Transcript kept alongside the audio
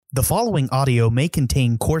The following audio may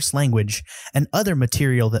contain coarse language and other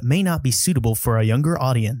material that may not be suitable for a younger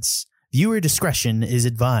audience. Viewer discretion is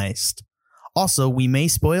advised. Also, we may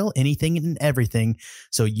spoil anything and everything,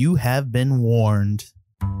 so you have been warned.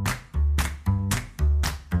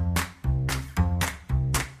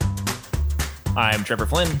 I'm Trevor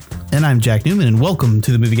Flynn. And I'm Jack Newman, and welcome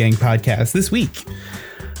to the Movie Gang Podcast this week.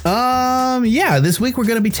 This week we're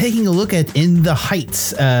going to be taking a look at In the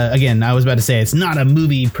Heights. Again, I was about to say it's not a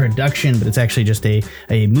movie production, but it's actually just a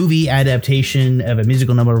movie adaptation of a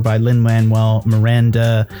musical number by Lin-Manuel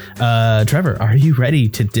Miranda. Trevor, are you ready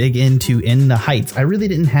to dig into In the Heights? I really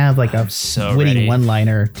didn't have like a witty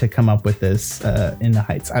one-liner to come up with this In the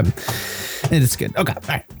Heights. It's good. Okay, all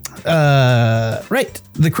right. Right.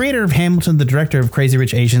 The creator of Hamilton, the director of Crazy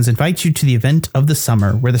Rich Asians, invites you to the event of the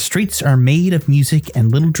summer where the streets are made of music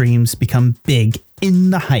and little dreams become big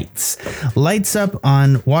in the Heights. Lights up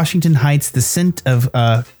on Washington Heights, the scent of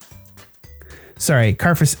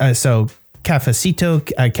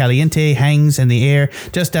Cafecito Caliente hangs in the air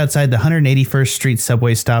just outside the 181st Street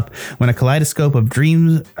subway stop when a kaleidoscope of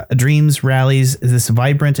dreams rallies this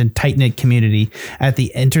vibrant and tight-knit community. At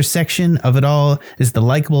the intersection of it all is the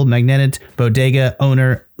likable, magnetic bodega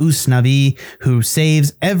owner Usnavi, who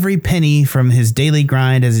saves every penny from his daily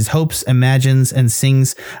grind as he hopes, imagines, and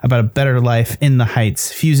sings about a better life in the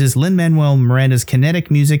Heights. Fuses Lin-Manuel Miranda's kinetic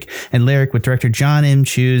music and lyric with director John M.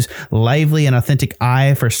 Chu's lively and authentic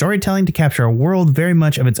eye for storytelling to capture a world very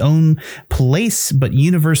much of its own place, but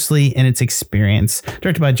universally in its experience.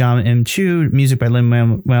 Directed by John M. Chu, music by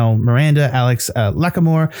Lin-Manuel Miranda, Alex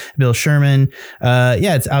Lacamoire, Bill Sherman.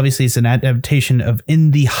 It's an adaptation of In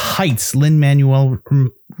the Heights, Lin-Manuel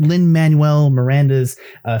Miranda's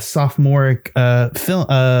sophomoric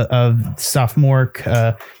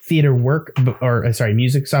theater work,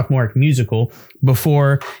 sophomoric musical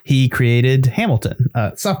before he created Hamilton.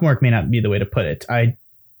 Sophomoric may not be the way to put it.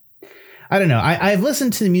 I don't know. I've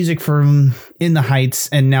listened to the music from In the Heights,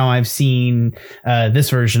 and now I've seen this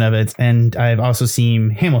version of it, and I've also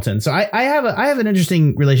seen Hamilton. So I have an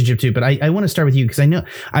interesting relationship too. But I want to start with you because I know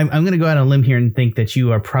I'm going to go out on a limb here and think that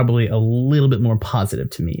you are probably a little bit more positive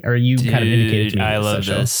to me, or you kind of indicated to me. I love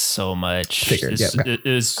this so much.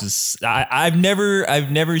 I've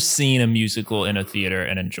never seen a musical in a theater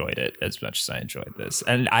and enjoyed it as much as I enjoyed this,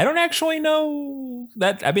 and I don't actually know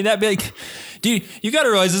that. I mean, that'd be like, dude, you got to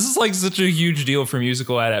realize this is like such a huge deal for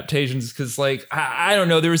musical adaptations because like I don't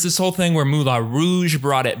know, there was this whole thing where Moulin Rouge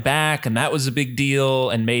brought it back and that was a big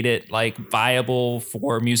deal and made it like viable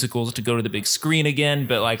for musicals to go to the big screen again,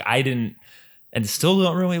 but like I didn't and still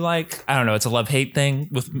don't really like, I don't know, it's a love-hate thing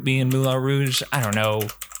with me and Moulin Rouge, I don't know,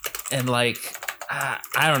 and like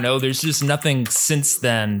I don't know, there's just nothing since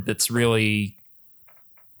then that's really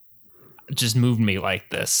just moved me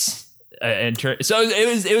like this. So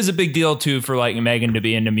it was a big deal too for like Megan to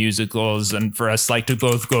be into musicals and for us like to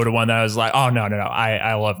both go to one that I was like, oh no,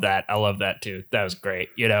 I love that too, that was great,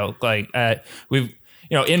 we've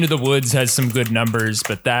Into the Woods has some good numbers,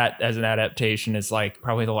 but that as an adaptation is like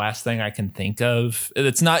probably the last thing I can think of.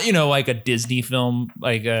 It's not like a Disney film,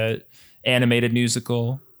 like a animated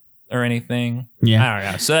musical or anything. I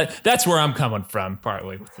don't know, so that's where I'm coming from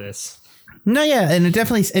partly with this. No, yeah, and it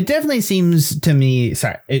definitely seems to me.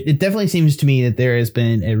 It definitely seems to me that there has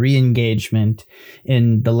been a re-engagement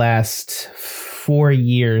in the last 4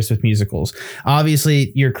 years with musicals.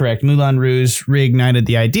 Obviously, you're correct. Moulin Rouge reignited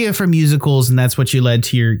the idea for musicals, and that's what you led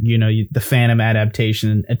to your, the Phantom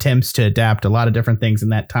adaptation, attempts to adapt a lot of different things in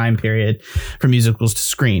that time period from musicals to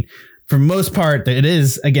screen. For most part, it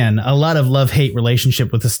is, again, a lot of love-hate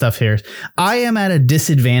relationship with the stuff here. I am at a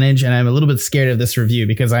disadvantage, and I'm a little bit scared of this review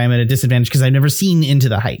because I am at a disadvantage because I've never seen Into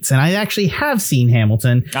the Heights, and I actually have seen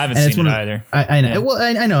Hamilton. I haven't seen it either. I know. Yeah. Well,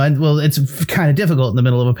 I know. Well, it's kind of difficult in the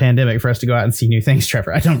middle of a pandemic for us to go out and see new things,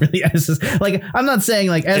 Trevor. I don't really. I'm not saying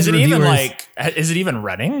like as reviewers. Is it even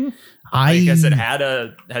running? Has it had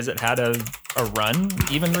a run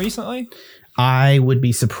even recently? I would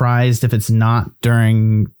be surprised if it's not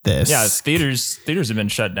during this. Yeah, theaters have been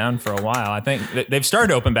shut down for a while. I think they've started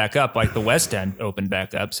to open back up, like the West End opened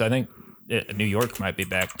back up. So I think New York might be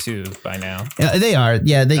back too by now. Yeah, they are.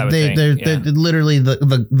 Yeah, they're literally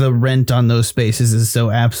the rent on those spaces is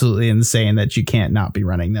so absolutely insane that you can't not be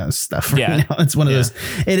running those stuff right now. It's one of those.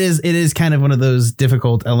 It is kind of one of those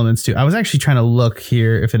difficult elements too. I was actually trying to look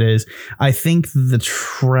here if it is. I think the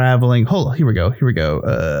traveling. Hold on, here we go.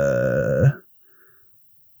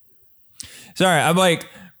 Sorry, I'm like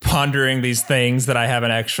pondering these things that I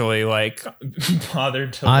haven't actually like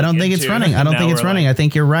bothered to. I don't think it's running. I don't think it's running. I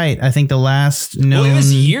think you're right. I think the last known. Well, it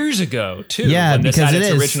was years ago too. Yeah, when this because had it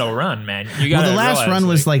its is original run, man. The last run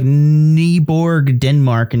was like Nyborg,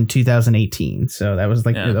 Denmark in 2018. So that was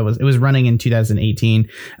like it was running in 2018.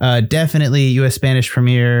 Definitely U.S. Spanish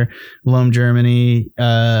premiere, Loam, Germany.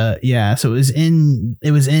 Yeah. So it was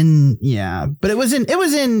in. Yeah, but it was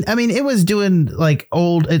in. I mean, it was doing like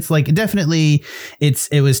old. It's like definitely.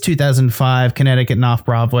 It was 2005 Connecticut and off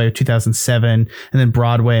Broadway, 2007, and then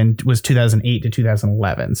Broadway and was 2008 to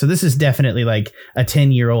 2011. So this is definitely like a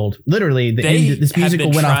 10-year-old. Literally, this musical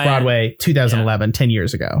went off Broadway 2011, 10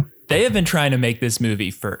 years ago. They have been trying to make this movie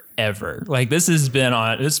forever. Like this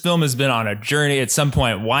film has been on a journey. At some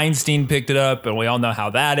point, Weinstein picked it up, and we all know how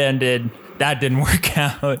that ended. That didn't work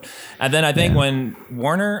out. And then I think when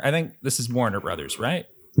Warner, I think this is Warner Brothers, right?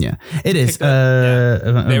 Yeah, it is.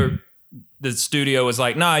 The studio was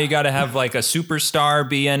like, nah, you got to have like a superstar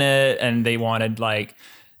be in it. And they wanted like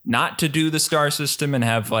not to do the star system and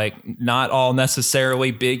have like not all necessarily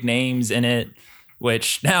big names in it,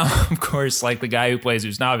 which now, of course, like the guy who plays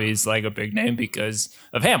Usnavi is like a big name because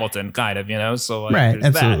of Hamilton, kind of, you know? So like, right,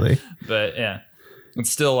 absolutely. But yeah, it's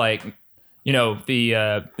still like, you know, the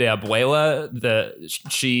Abuela,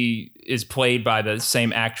 she is played by the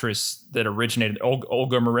same actress that originated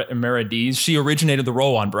Olga Merediz. She originated the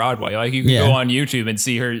role on Broadway. Like you can go on YouTube and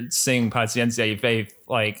see her sing Paciencia y Fe,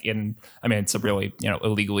 like it's a really, you know,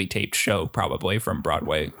 illegally taped show probably from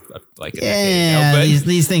Broadway. Like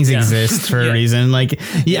these things exist for a reason. Like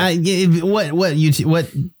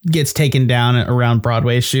what gets taken down around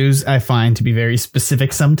Broadway shoes, I find to be very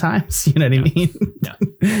specific sometimes. You know what I mean? Yeah.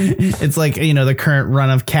 It's like, you know, the current run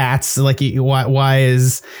of Cats. Like what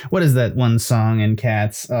is that one song in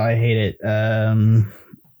Cats? Oh, I hate it.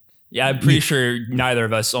 Yeah, I'm pretty sure neither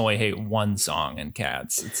of us only hate one song in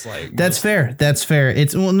Cats. It's like that's fair.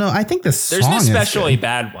 It's I think the song there's an especially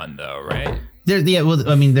bad one though, right? There's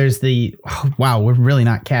the wow, we're really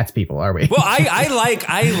not Cats people, are we? Well,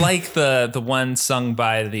 I like the one sung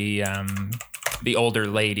by the older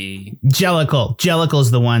lady. Jellicle's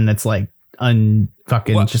the one that's like no,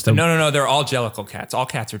 they're all Jellicle cats. All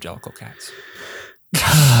cats are Jellicle cats.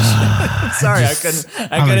 Sorry, I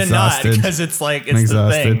couldn't not because it's like it's the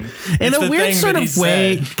thing. In a weird sort of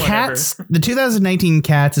way, Cats, the 2019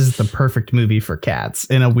 Cats is the perfect movie for cats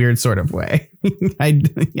in a weird sort of way.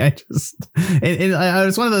 It's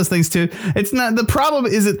one of those things too. It's not, the problem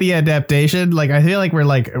isn't the adaptation. Like I feel like we're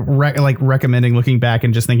like recommending looking back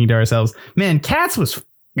and just thinking to ourselves, man, Cats was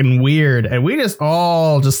weird, and we just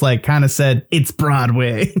all just like kind of said it's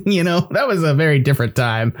Broadway. You know, that was a very different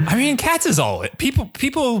time. I mean, Cats is all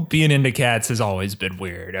people being into Cats has always been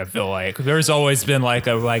weird. I feel like there's always been like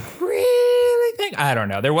a really thing. I don't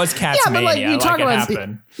know. There was Cats Mania. But like you talk about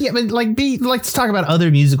happened. Yeah, but let's talk about other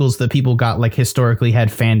musicals that people got like historically had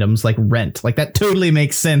fandoms, like Rent. Like that totally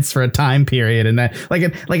makes sense for a time period, and that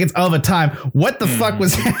it's of a time. What the fuck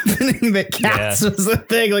was happening that Cats was a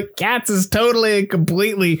thing? Like Cats is totally and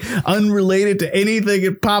completely unrelated to anything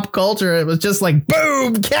in pop culture. It was just like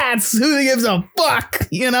boom, Cats. Who gives a fuck?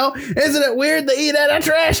 You know? Isn't it weird they eat out of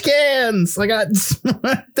trash cans? Like what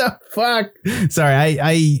the fuck? Sorry,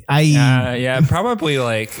 I probably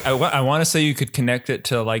like I want to say you could connect it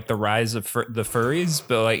to like the rise of the furries,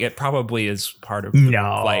 but like it probably is part of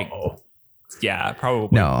probably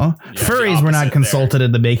furries were not consulted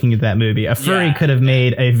in the making of that movie. A furry could have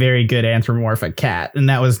made a very good anthropomorphic cat, and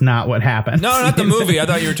that was not what happened. No, not the movie. I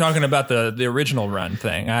thought you were talking about the original run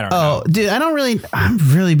thing. I don't know. Dude, I'm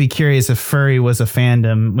really be curious if furry was a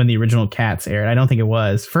fandom when the original Cats aired. I don't think it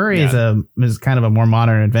was. Furry is kind of a more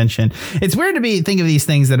modern invention. It's weird to think of these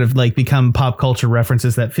things that have like become pop culture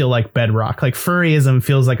references that feel like bedrock. Like furryism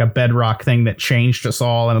feels like a bedrock thing that changed us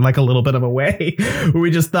all in like a little bit of a way.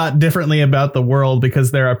 We just thought differently about the world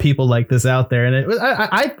because there are people like this out there, and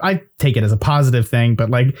I take it as a positive thing, but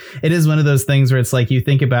like it is one of those things where it's like you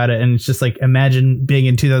think about it and it's just like imagine being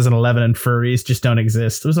in 2011 and furries just don't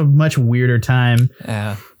exist. It was a much weirder time.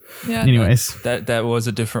 Yeah. Anyways, that was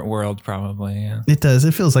a different world, probably. Yeah, it does.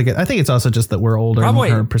 It feels like it. I think it's also just that we're older.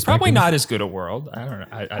 Probably not as good a world. I don't know.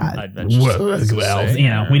 I'd venture you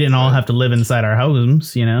know, we didn't all have to live inside our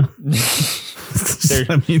homes. You know.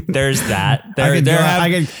 There's that. There have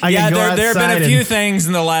been a few things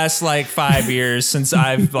in the last like 5 years since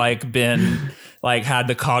I've like been like had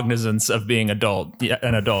the cognizance of being an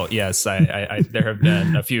adult. Yes, I there have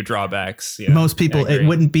been a few drawbacks. Yeah, most people, it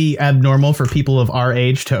wouldn't be abnormal for people of our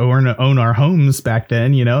age to own our homes back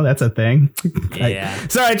then. You know, that's a thing. Yeah.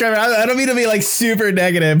 Sorry, Trevor. I don't mean to be like super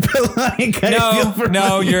negative, but like you're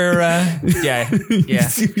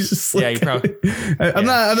just like, you probably. I'm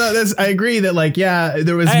not. I agree that like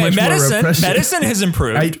there was much more repression. Medicine has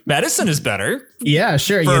improved. Medicine is better. Yeah,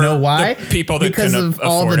 sure. You know why? People that because of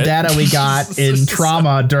all the data we got in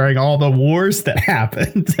trauma during all the wars that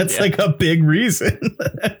happened. That's like a big reason.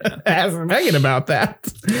 Ask Megan about that.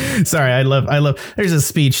 Sorry, I love. There's a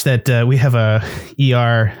speech that we have a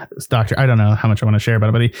ER doctor. I don't know how much I want to share about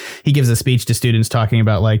it, but he gives a speech to students talking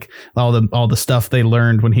about like all the stuff they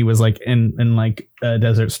learned when he was like in like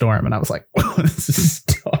Desert Storm, and I was like, oh, this is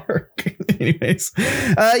dark. Anyways,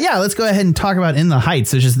 let's go ahead and talk about In the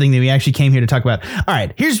Heights, which is the thing that we actually came here to talk about. All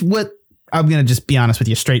right, here's what I'm gonna just be honest with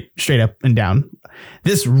you, straight up and down.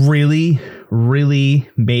 This really, really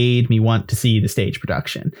made me want to see the stage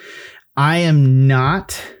production. I am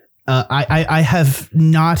not. I have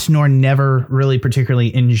not nor never really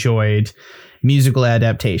particularly enjoyed musical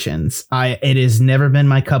adaptations. It has never been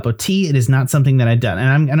my cup of tea. It is not something that I've done.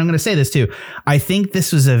 And I'm going to say this too. I think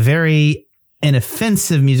this was a very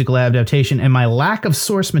inoffensive musical adaptation, and my lack of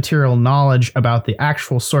source material knowledge about the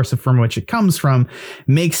actual source from which it comes from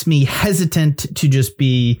makes me hesitant to just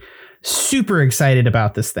be super excited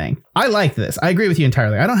about this thing. I like this. I agree with you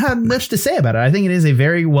entirely. I don't have much to say about it. I think it is a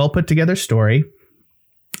very well put together story.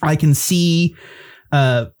 I can see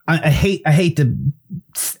I hate to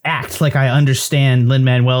act like I understand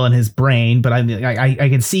Lin-Manuel and his brain, but I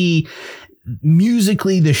can see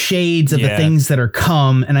musically the shades of the things that are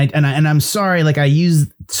come, and I'm sorry, like I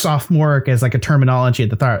use sophomoric as like a terminology at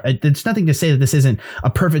the start. It's nothing to say that this isn't a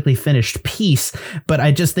perfectly finished piece, but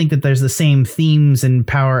I just think that there's the same themes and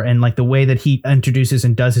power and like the way that he introduces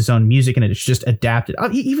and does his own music, and it's just adapted.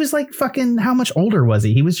 He was like fucking, how much older was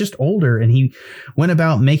he? He was just older, and he went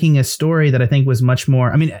about making a story that I think was much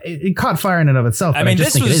more, I mean, it caught fire in and of itself. I mean,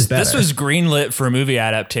 this was greenlit for a movie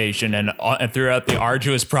adaptation, and throughout the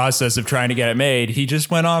arduous process of trying to get it made, he just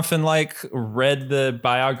went off and like read the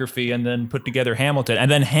biography and then put together Hamilton, and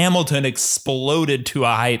then Hamilton exploded to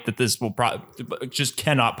a height that this will just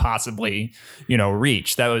cannot possibly,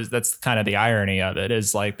 reach. That's kind of the irony of it,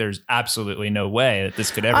 is like there's absolutely no way that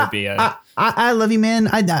this could ever be a. I love you, man.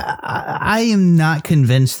 I am not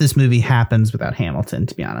convinced this movie happens without Hamilton,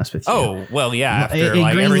 to be honest with you. Oh well, yeah. After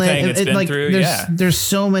everything it's been through, there's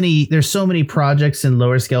so many projects and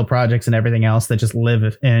lower scale projects and everything else that just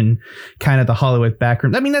live in kind of the Hollywood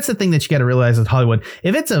backroom. I mean, that's the thing that you got to realize with Hollywood.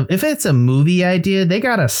 If it's a movie idea, they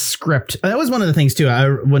got a script. That was one of the things too.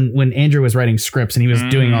 When Andrew was writing scripts and he was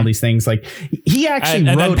doing all these things, like he actually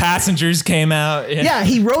wrote. Then Passengers came out. Yeah,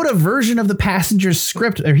 he wrote a version of the Passengers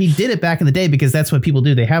script, or he did it back in the day, because that's what people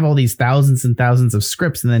do. They have all these thousands and thousands of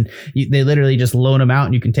scripts, and then they literally just loan them out,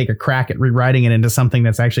 and you can take a crack at rewriting it into something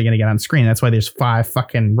that's actually going to get on screen. That's why there's 5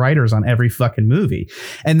 fucking writers on every fucking movie,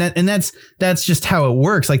 and that's just how it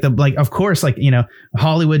works. Of course,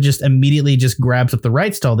 Hollywood just immediately just grabs up the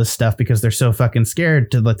rights to all this stuff because they're so fucking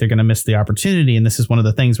scared to they're going to miss the opportunity. And this is one of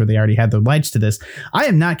the things where they already had the rights to this. I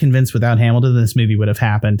am not convinced without Hamilton this movie would have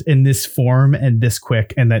happened in this form and this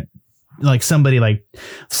quick, and that like somebody like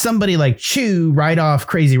Chew right off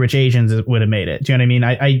Crazy Rich Asians would have made it. Do you know what I mean?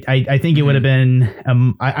 I think it would have been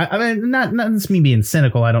I mean, not that's me being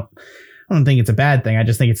cynical. I don't think it's a bad thing. I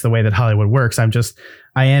just think it's the way that Hollywood works.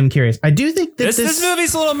 I am curious. I do think that this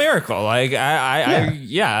movie's a little miracle. Like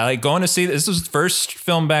like going to see this was the first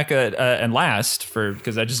film back at and last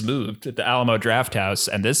because I just moved at the Alamo Drafthouse,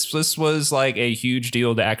 and this was like a huge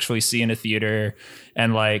deal to actually see in a theater,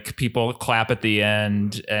 and like people clap at the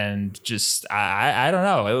end, and just I don't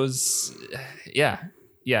know. It was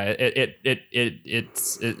it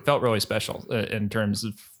felt really special in terms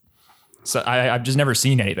of. So I've just never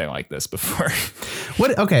seen anything like this before.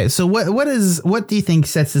 So what do you think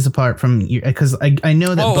sets this apart from you? Because I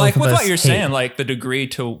know that both like of with us what you're saying, like the degree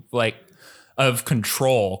to like of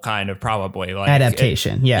control, kind of probably like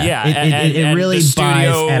adaptation. It really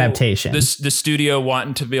buys adaptation. The studio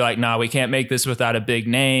wanting to be like, nah, we can't make this without a big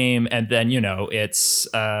name, and then it's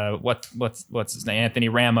what's his name, Anthony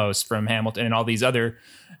Ramos from Hamilton, and all these other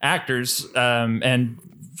actors, and.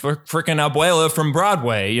 For freaking Abuela from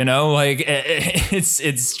Broadway, like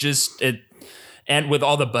it's just And with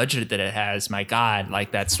all the budget that it has, my God,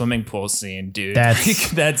 like that swimming pool scene, dude.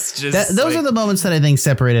 That's just those are the moments that I think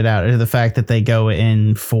separate it out, are the fact that they go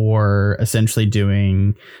in for essentially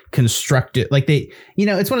doing constructive, like they,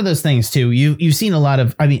 it's one of those things too. You've seen a lot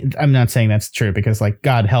of, I mean, I'm not saying that's true because like,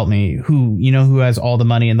 God help me, who has all the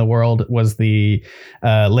money in the world was the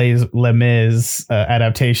Les Mis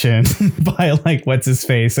adaptation by like what's his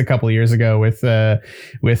face a couple of years ago with oh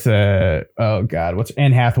God, what's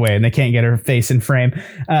Anne Hathaway, and they can't get her face in frame,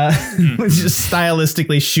 just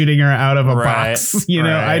stylistically shooting her out of a box.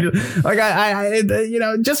 I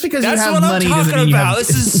just because that's you have what money I'm doesn't talking mean about. This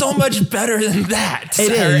is so much better than that.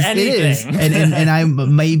 It is, and I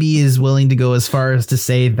maybe is willing to go as far as to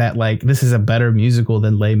say that like this is a better musical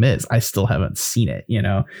than Les Mis. I still haven't seen it.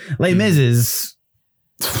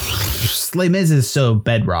 Les Mis is so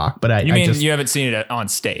bedrock, but you haven't seen it on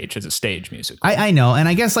stage as a stage musical. I know, and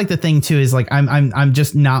I guess like the thing too is like I'm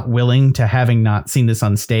just not willing to, having not seen this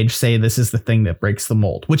on stage, say this is the thing that breaks the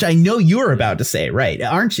mold, which I know you're about to say, right?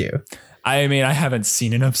 Aren't you? I mean, I haven't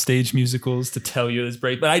seen enough stage musicals to tell you this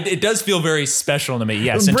break, but it does feel very special to me.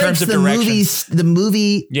 Yes, in terms of direction, the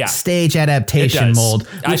movie stage adaptation mold,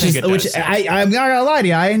 which I'm not gonna lie to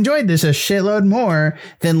you, I enjoyed this a shitload more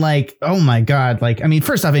than like, oh my God, like I mean,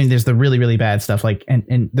 first off, I mean, there's the really really bad stuff like,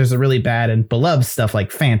 and there's the really bad and beloved stuff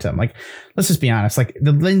like Phantom. Like, let's just be honest, like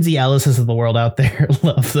the Lindsay Ellises of the world out there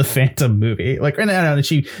love the Phantom movie. Like, I don't know,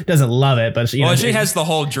 she doesn't love it, but she has the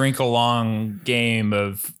whole drink along game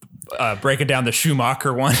of breaking down the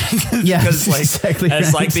Schumacher one. Because like exactly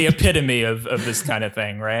that's right. like the epitome of this kind of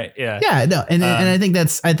thing, right? Yeah, no, and I think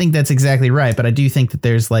that's exactly right. But I do think that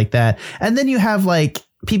there's like that, and then you have like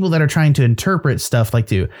people that are trying to interpret stuff like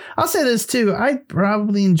too. I'll say this too. I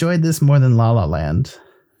probably enjoyed this more than La La Land.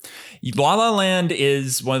 La La Land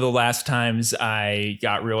is one of the last times I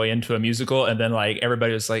got really into a musical, and then like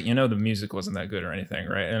everybody was like, the music wasn't that good or anything,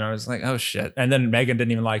 right? And I was like, oh shit. And then Megan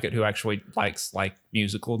didn't even like it, who actually likes like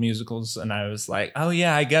musicals, and I was like, oh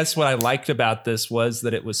yeah, I guess what I liked about this was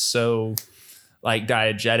that it was so like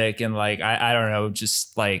diegetic and like I don't know,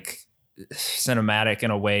 just like cinematic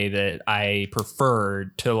in a way that I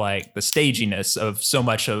preferred to like the staginess of so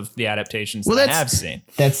much of the adaptations that I have seen.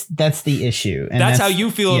 That's the issue. And that's how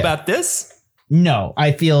you feel about this? No,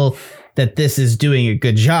 I feel that this is doing a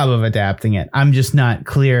good job of adapting it. I'm just not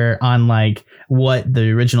clear on like what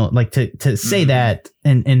the original, like to say that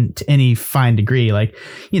in to any fine degree, like,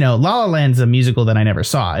 La La Land's a musical that I never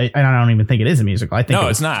saw. I don't even think it is a musical. I think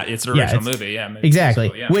it's not. It's an original movie. Yeah, exactly.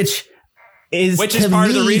 Musical, Which is part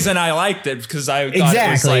of the reason I liked it, because I thought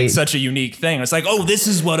it was like such a unique thing. It's like, oh, this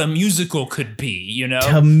is what a musical could be,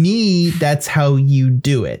 To me, that's how you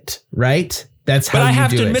do it, right? That's how. But I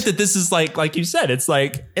have to admit that this is like you said, it's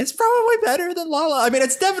like it's probably better than La La. I mean,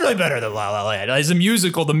 it's definitely better than La La Land. As a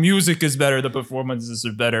musical, the music is better, the performances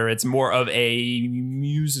are better. It's more of a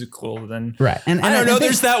musical than right. And I don't know.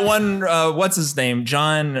 There's that one. What's his name?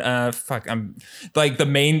 John. I'm like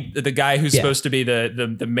the guy who's supposed to be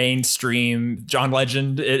the mainstream John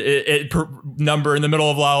Legend. Number in the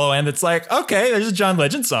middle of La La Land. It's like, okay, there's a John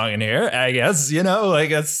Legend song in here. I guess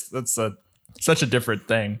like that's such a different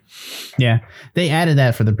thing. Yeah, they added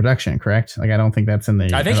that for the production, correct? Like, I don't think that's in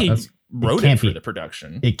the. I think he wrote it for the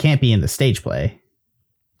production. It can't be in the stage play.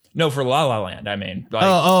 No, for La La Land. I mean, like,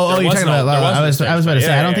 you're talking about La La. I was about to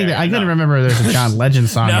say, I don't think that I couldn't remember there's a John Legend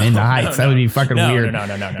song in the Heights. That would be fucking weird. No.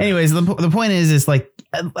 Anyways, the point is like,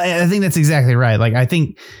 I think that's exactly right. Like, I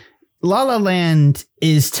think La La Land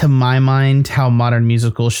is, to my mind, how modern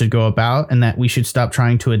musicals should go about, and that we should stop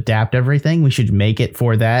trying to adapt everything. We should make it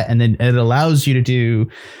for that. And then it allows you to do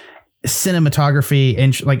cinematography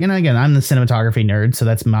and again, I'm the cinematography nerd, so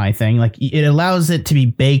that's my thing. Like, it allows it to be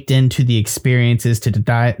baked into the experiences to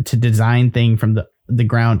design thing from the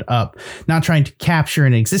ground up, not trying to capture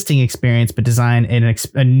an existing experience, but design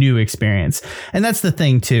a new experience. And that's the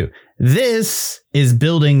thing too. This is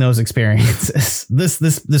building those experiences.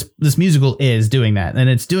 This musical is doing that, and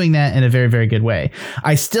it's doing that in a very, very good way.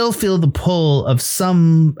 I still feel the pull of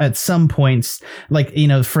at some points, like,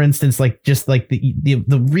 for instance, like just like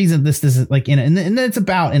the reason this is like and it's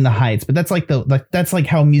about In the Heights, but that's that's like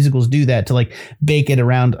how musicals do that, to like bake it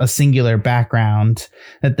around a singular background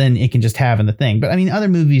that then it can just have in the thing. But I mean, other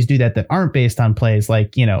movies do that aren't based on plays,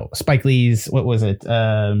 like, Spike Lee's, what was it?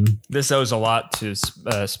 This owes a lot to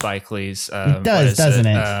Spike Lee's. It does, doesn't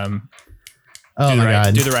it? Oh my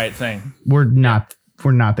God. Do the Right Thing. We're not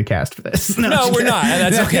we're not the cast for this. No, we're not.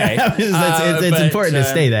 And that's okay. It's important to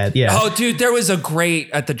say that. Yeah. Oh, dude, there was a great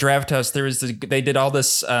at the draft house. They did all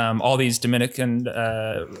this, all these Dominican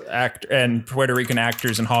and Puerto Rican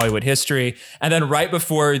actors in Hollywood history, and then right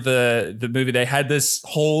before the movie, they had this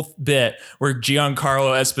whole bit where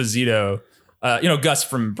Giancarlo Esposito, Gus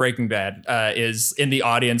from Breaking Bad, is in the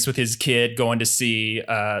audience with his kid going to see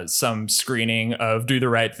some screening of Do the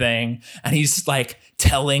Right Thing. And he's like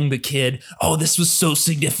telling the kid, oh, this was so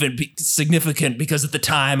significant because at the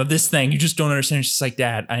time of this thing, you just don't understand. It's just like,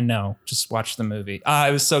 Dad, I know. Just watch the movie.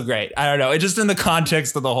 It was so great. I don't know. It just in the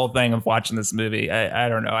context of the whole thing of watching this movie, I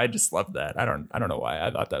don't know. I just loved that. I don't know why. I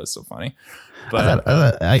thought that was so funny. But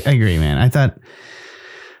I agree, man. I thought...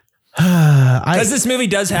 because this movie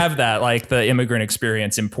does have that, like, the immigrant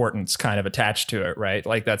experience importance kind of attached to it, right?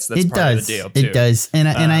 Like that's part of the deal too. It does. And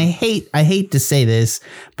I hate to say this,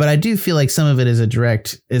 but I do feel like some of it is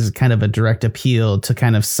kind of a direct appeal to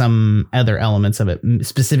kind of some other elements of it.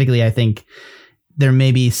 Specifically, I think there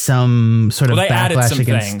may be some sort of they backlash added some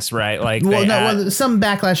against things, right? Like some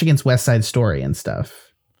backlash against West Side Story and stuff.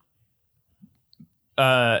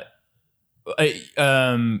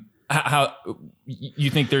 How you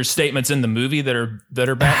think there's statements in the movie that are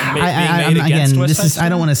being made against West Side Story? I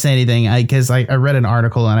don't want to say anything because I read an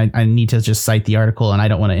article and I need to just cite the article and I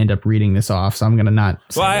don't want to end up reading this off, so I'm going to not.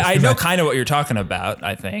 Well, I know kind of what you're talking about.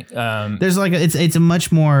 I think there's like it's a much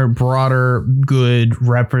more broader good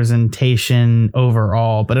representation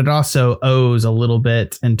overall, but it also owes a little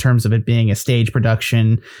bit in terms of it being a stage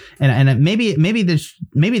production, and maybe this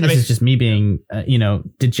is just me being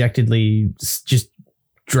dejectedly just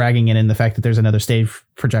dragging it in the fact that there's another stage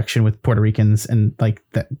projection with Puerto Ricans and like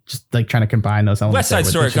that, just like trying to combine those elements. West Side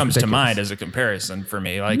Story comes to mind as a comparison for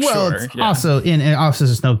me. Like, sure, also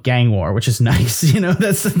there's no gang war, which is nice.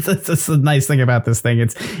 That's the nice thing about this thing.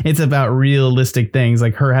 It's about realistic things,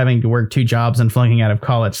 like her having to work 2 jobs and flunking out of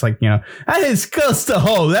college. Like, that is close to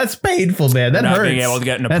home. That's painful, man. That hurts. Being able to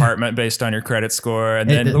get an apartment based on your credit score, and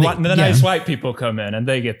then the nice white people come in and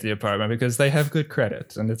they get the apartment because they have good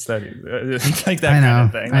credit, and it's like that kind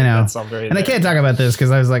of thing. I know. That's all very I can't talk about this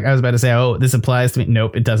because I was about to say, oh, this applies to me.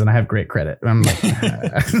 Nope, it doesn't. I have great credit. I'm like,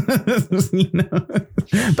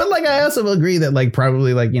 but like, I also agree that like,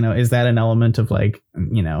 probably like, is that an element of like,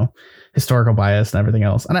 historical bias and everything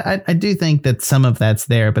else. And I do think that some of that's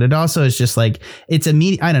there, but it also is just like, it's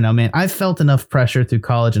immediate. I don't know, man. I've felt enough pressure through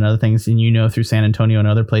college and other things, and through San Antonio and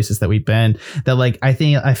other places that we've been, that like, I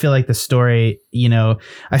feel like the story,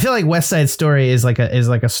 I feel like West Side Story is like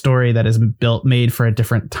a story that is made for a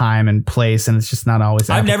different time and place, and it's just not always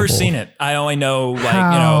applicable. I've never seen it. I only know like,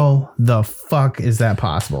 how the fuck is that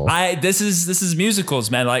possible? This is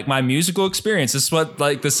musicals, man. Like my musical experience. This is what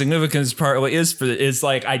like the significance part is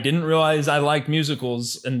like, I didn't realize I liked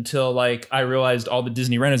musicals until like I realized all the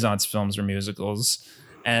Disney Renaissance films were musicals,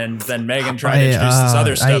 and then Megan tried to introduce this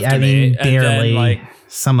other stuff to me, and then like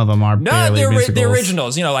some of them are barely the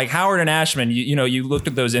originals. Like Howard and Ashman. You looked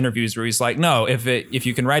at those interviews where he's like, no, if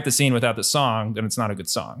you can write the scene without the song, then it's not a good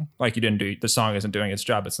song. Like the song isn't doing its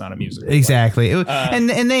job. It's not a musical. Exactly. And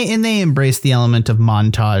they embrace the element of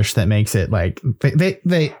montage that makes it like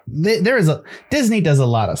Disney does a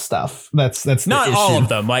lot of stuff. That's not the all issue. of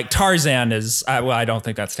them. Like Tarzan is I don't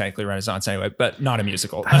think that's technically Renaissance anyway, but not a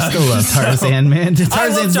musical. I still love Tarzan, man.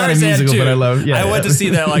 Tarzan's not a musical, but I love. Yeah, I went to see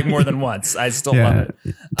that like more than once. I still love it.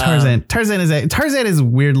 Tarzan is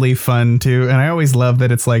weirdly fun too, and I always love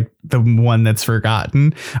that it's like the one that's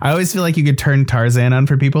forgotten. I always feel like you could turn Tarzan on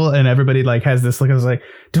for people, and everybody like has this look. I was like,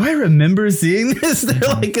 do I remember seeing this? They're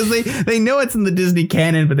like, because they know it's in the Disney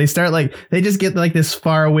canon, but they start like they just get like this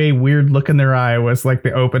far away weird look in their eye was like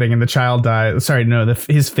the opening, and the child dies. Sorry, no,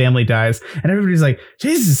 his family dies, and everybody's like,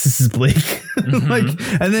 Jesus, this is bleak. Like,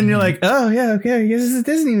 and then you're like, oh yeah, okay, I guess this is a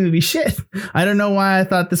Disney movie. Shit, I don't know why I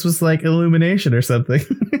thought this was like Illumination or something.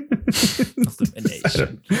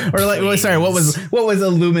 Illumination. Or like, what was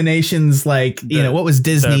Illumination's like? What was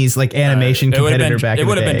Disney's like animation competitor back in the day? It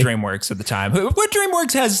would have been DreamWorks at the time. What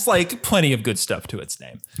DreamWorks has like plenty of good stuff to its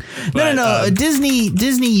name. But, no. Disney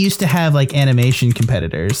used to have like animation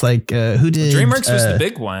competitors. Like who did? DreamWorks was the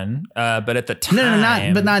big one, but at the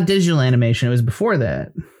time, not digital animation. It was before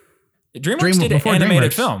that. DreamWorks did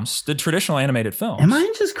animated films, the traditional animated films. Am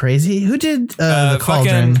I just crazy? Who did the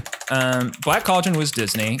Cauldron? Black Cauldron was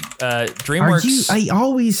Disney. DreamWorks. I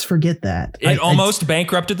always forget that. It almost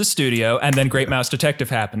bankrupted the studio, and then Great Mouse Detective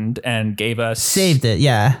happened and gave us saved it.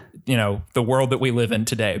 Yeah. the world that we live in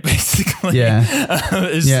today, basically.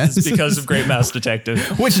 Is because of Great Mouse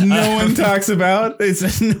Detective, which no one talks about.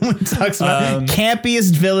 No one talks about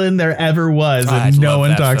campiest villain there ever was, and no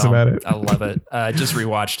one talks about it. I love it. I just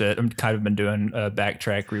rewatched it. I'm kind of been doing a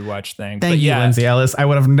backtrack rewatch thing. Thank you, Lindsay Ellis. I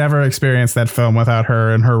would have never experienced that film without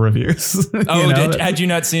her and her reviews. Had you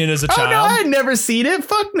not seen it as a child? Oh no, I had never seen it.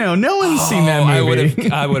 Fuck no, no one's seen that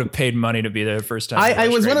movie. I would have paid money to be there the first time. I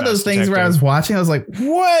was one of those things where I was watching. I was like,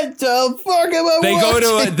 what the fuck am I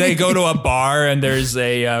watching? They go to a bar and there's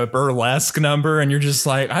a burlesque number and you're just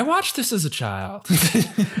like, I watched this as a child.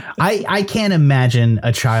 I can't imagine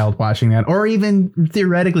a child watching that or even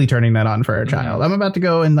theoretically turning that on for a child. I'm about to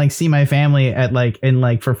go and like see my family at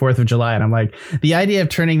for 4th of July. And I'm like, the idea of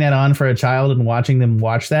turning that on for a child and watching them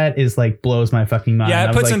watch that is like blows my fucking mind. Yeah,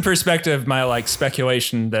 it puts in perspective my like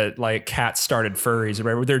speculation that like cats started furries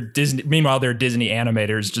or whatever. Meanwhile, they're Disney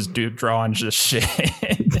animators just drawing just shit.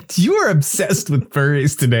 You are obsessed with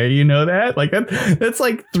furries today. You know that? Like that's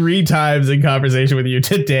like 3 times in conversation with you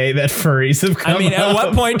today that furries have come up. At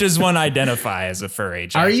what point does one identify as a furry?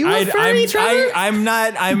 Jack? Are you a furry, Trevor? I'm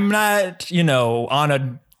not, on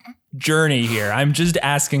a journey here. I'm just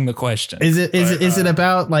asking the question. Is it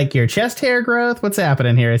about like your chest hair growth? What's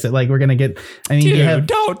happening here? Is it like we're gonna get? I mean, dude,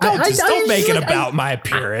 don't make it about my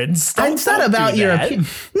appearance. It's not about your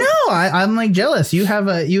appearance. No, I'm like jealous. You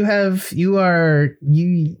are.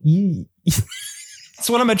 It's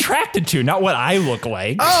what I'm attracted to, not what I look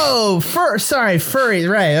like. Oh, furry.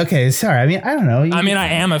 Right. Okay. Sorry. I mean, I don't know. I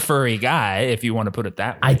am a furry guy, if you want to put it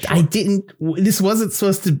that way. I didn't. This wasn't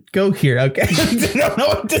supposed to go here. Okay. I don't know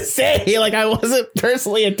what to say. Like, I wasn't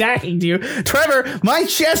personally attacking you. Trevor, my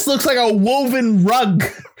chest looks like a woven rug.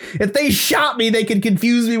 If they shot me, they could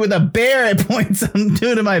confuse me with a bear at points I'm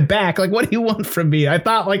doing to my back. Like, what do you want from me? I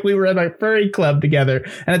thought like we were in a furry club together,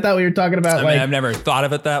 and I thought we were talking about I've never thought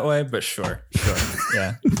of it that way, but sure.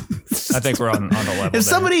 Yeah. I think we're on the level. If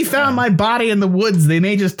somebody found my body in the woods, they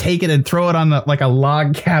may just take it and throw it on like a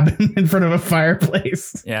log cabin in front of a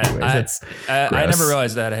fireplace. Yeah. Anyways, I never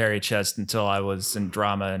realized I had a hairy chest until I was in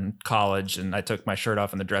drama in college, and I took my shirt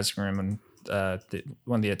off in the dressing room, and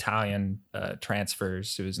one of the Italian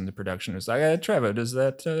transfers who was in the production was like, Trevor, does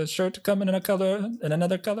that shirt come in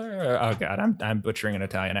another color? Oh God, I'm butchering an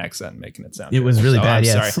Italian accent and making it sound. It was really bad.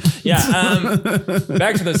 Yes. Sorry. Yeah.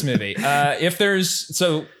 Back to this movie.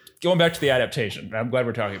 Going back to the adaptation, I'm glad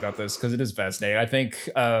we're talking about this because it is fascinating. I think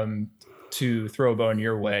to throw a bone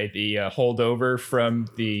your way, the holdover from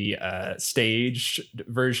the stage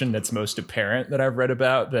version that's most apparent that I've read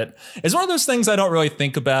about, that is one of those things I don't really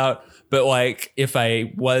think about. But like, if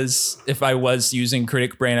I was using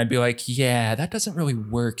Critic Brain, I'd be like, yeah, that doesn't really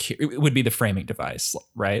work here. It would be the framing device,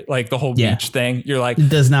 right? Like the whole beach thing. You're like, it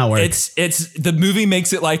does not work. It's the movie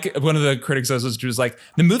makes it like, one of the critics was like,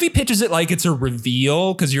 the movie pitches it like it's a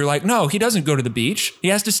reveal, because you're like, no, he doesn't go to the beach. He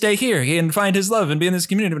has to stay here. He can find his love and be in this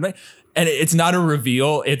community. And it's not a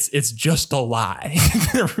reveal. It's just a lie.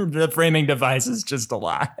 The framing device is just a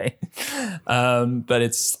lie. But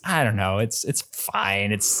I don't know. It's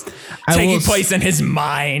fine. It's taking place in his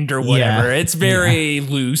mind or whatever. Yeah, it's very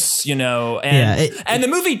loose, and the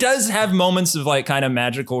movie does have moments of like kind of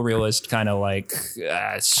magical realist kind of like,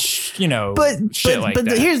 but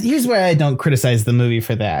that. Here's where I don't criticize the movie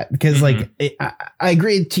for that, because I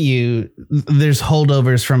agree to you. There's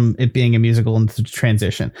holdovers from it being a musical into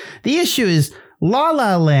transition. The issue is La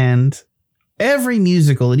La Land, every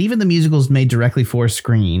musical, and even the musicals made directly for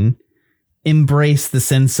screen, embrace the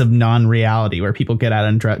sense of non-reality where people get out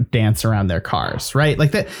and dance around their cars, right?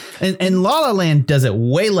 Like that. And La La Land does it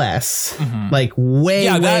way less, like way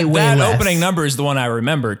less. That opening number is the one I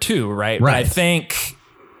remember too, right? But I think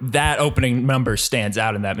that opening number stands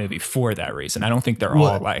out in that movie for that reason. I don't think they're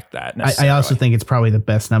all like that. I also think it's probably the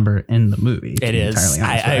best number in the movie. It is.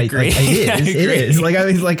 I agree. It is. Like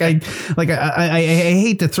I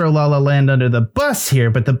hate to throw La La Land under the bus here,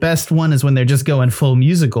 but the best one is when they're just going full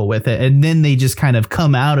musical with it, and then they just kind of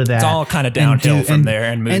come out of that. It's all kind of downhill from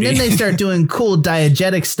there, and then they start doing cool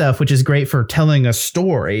diegetic stuff, which is great for telling a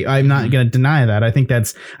story. I'm not going to deny that. I think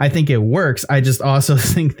it works. I just also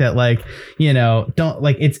think that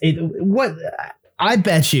I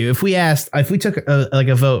bet you if we took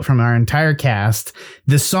a vote from our entire cast,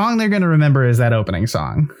 the song they're going to remember is that opening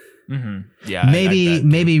song. Mm-hmm. Yeah.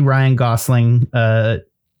 Maybe Ryan Gosling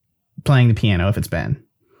playing the piano if it's Ben.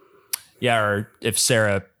 Yeah. Or if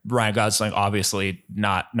Ryan Gosling obviously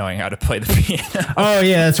not knowing how to play the piano. Oh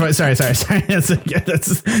yeah, that's right. Sorry.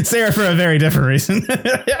 That's Sarah for a very different reason.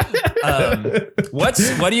 What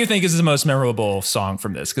do you think is the most memorable song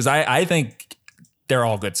from this? Because I think they're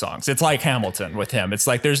all good songs. It's like Hamilton with him. It's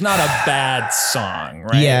like there's not a bad song,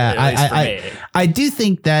 right? Yeah, I do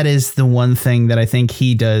think that is the one thing that I think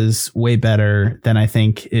he does way better than I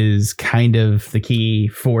think is kind of the key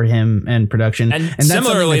for him and production. And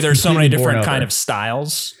similarly, there's so many different kind of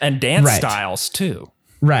styles and dance styles too.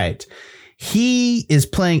 Right. He is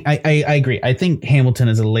playing. I agree. I think Hamilton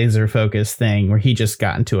is a laser focused thing where he just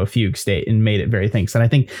got into a fugue state and made it very things. And I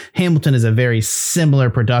think Hamilton is a very similar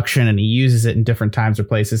production and he uses it in different times or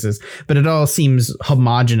places, but it all seems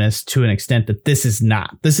homogenous to an extent that this is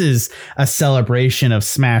not. This is a celebration of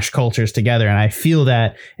smash cultures together. And I feel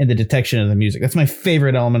that in the detection of the music. That's my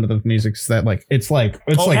favorite element of the music is that it's like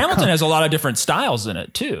Hamilton has a lot of different styles in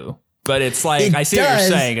it too. But it's like, I see what you're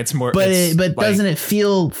saying. It's more, but doesn't it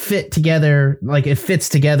feel fit together? Like it fits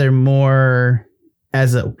together more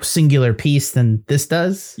as a singular piece than this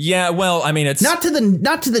does? Yeah, well, I mean, it's not to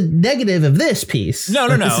the negative of this piece. No.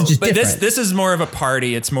 But this is more of a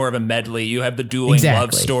party. It's more of a medley. You have the dueling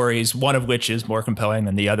love stories, one of which is more compelling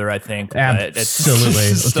than the other, I think. Absolutely.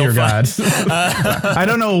 It's dear God. I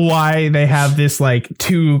don't know why they have this like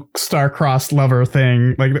two star-crossed lover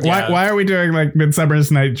thing. Like, why are we doing like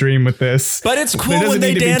Midsummer's Night Dream with this? But it's cool when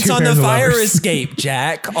they dance on the fire escape,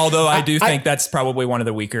 Jack. Although I do think that's probably one of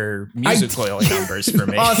the weaker musical numbers. For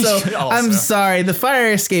me. Also, I'm sorry. The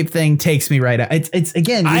fire escape thing takes me right out. It's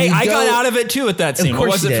again. I got out of it too at that scene. What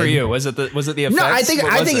was it for you? Was it the effects? No, I think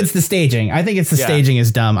it's the staging. I think it's the staging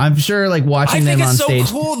is dumb. I'm sure like watching them on stage. I think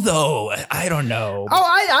it's so cool though. I don't know. Oh,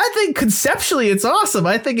 I think conceptually it's awesome.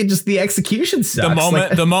 I think the execution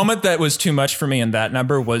sucks. The moment that was too much for me in that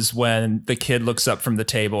number was when the kid looks up from the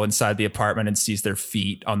table inside the apartment and sees their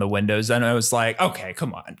feet on the windows, and I was like, okay,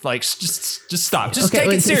 come on, like just stop, just take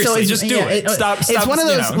it seriously, just do it. Stop. It's one of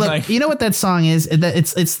those. You know what that song is? That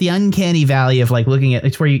it's the uncanny valley of like looking at.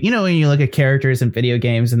 It's where you know when you look at characters in video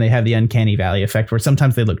games and they have the uncanny valley effect, where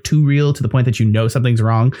sometimes they look too real to the point that you know something's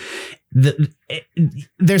wrong.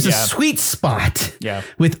 There's a sweet spot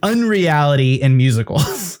with unreality in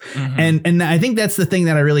musicals. And I think that's the thing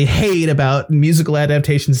that I really hate about musical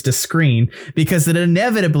adaptations to screen, because it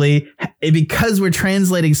inevitably, because we're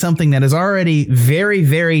translating something that is already very,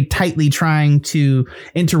 very tightly trying to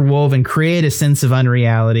interwove and create a sense of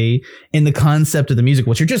unreality in the concept of the musical,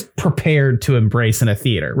 which you're just prepared to embrace in a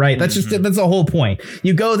theater, right? That's the whole point.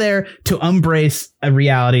 You go there to embrace a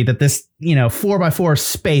reality that this, 4x4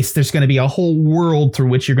 space, there's going to be a whole world through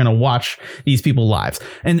which you're going to watch these people's lives.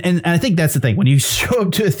 And I think that's the thing. When you show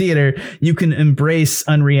up to a theater, you can embrace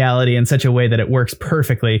unreality in such a way that it works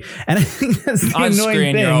perfectly. And I think that's the on annoying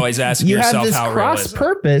screen, thing. You're always asking yourself, you have this how cross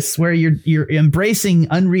purpose where you're embracing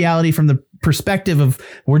unreality from the perspective of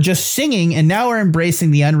we're just singing and now we're embracing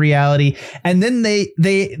the unreality, and then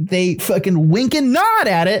they fucking wink and nod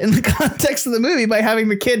at it in the context of the movie by having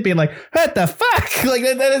the kid being like, what the fuck, like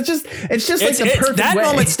that. It's just like the perfect that way.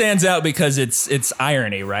 moment stands out because it's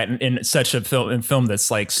irony, right? In such a film that's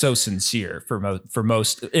like so sincere for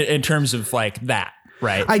most in terms of like that.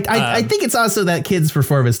 Right. I think it's also that kid's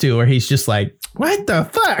performance too, where he's just like, what the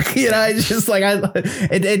fuck? It's just like,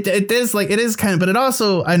 it is kind of, but it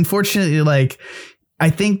also, unfortunately, like, I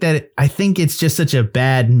think it's just such a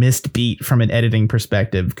bad missed beat from an editing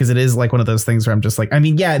perspective, because it is like one of those things where I'm just like, I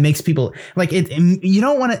mean, yeah, it makes people like it. You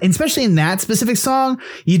don't want to, especially in that specific song,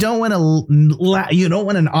 you don't want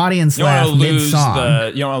an audience laugh mid song.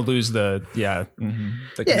 You don't want to lose the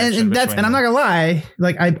and I'm not gonna lie,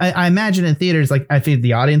 like I imagine in theaters, like I think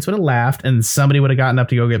the audience would have laughed and somebody would have gotten up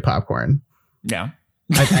to go get popcorn. Yeah.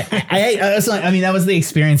 I mean, that was the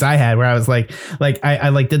experience I had where I was like I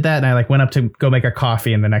like did that and I like went up to go make a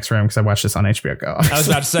coffee in the next room because I watched this on HBO Go. I was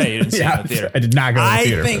about to say, you didn't see it in the theater. I did not go to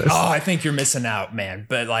the theater. I think you're missing out, man.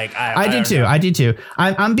 But like I did too.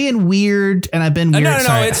 I'm being weird, and I've been weird.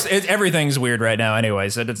 No. It's everything's weird right now.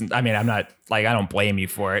 Anyways, it doesn't. I mean, I'm not like, I don't blame you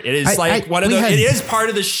for it. It is it is part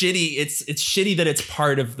of the shitty. It's shitty that it's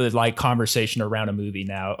part of the like conversation around a movie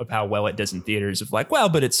now of how well it does in theaters. Of like, well,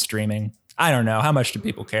 but it's streaming. I don't know. How much do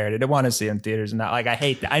people care? Do they want to see it in theaters? And not like, I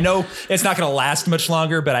hate that. I know it's not going to last much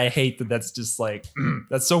longer, but I hate that that's just like,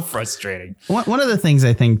 that's so frustrating. One of the things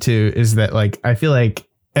I think too is that like, I feel like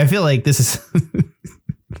this is,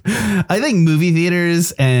 I think movie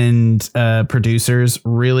theaters and producers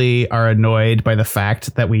really are annoyed by the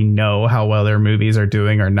fact that we know how well their movies are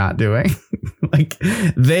doing or not doing. Like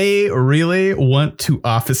they really want to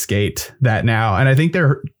obfuscate that now. And I think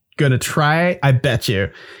they're gonna try, I bet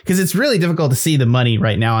you, because it's really difficult to see the money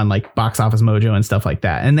right now on like Box Office Mojo and stuff like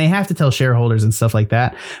that, and they have to tell shareholders and stuff like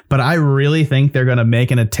that. But I really think they're gonna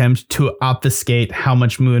make an attempt to obfuscate how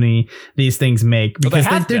much money these things make, because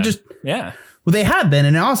they're just Well, they have been,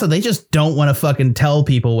 and also they just don't want to fucking tell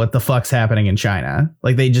people what the fuck's happening in China.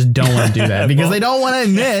 Like they just don't want to do that because they don't want to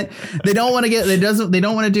admit, they don't want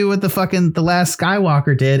to do what the last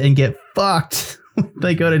Skywalker did and get fucked.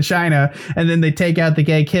 They go to China and then they take out the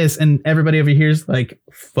gay kiss and everybody over here is like,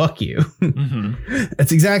 fuck you. Mm-hmm.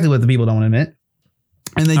 That's exactly what the people don't want to admit.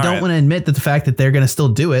 And they don't want to admit that the fact that they're going to still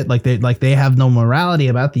do it, like they have no morality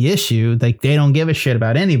about the issue. Like they don't give a shit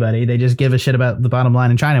about anybody. They just give a shit about the bottom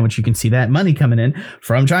line in China, which you can see that money coming in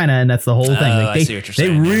from China, and that's the whole thing. Like they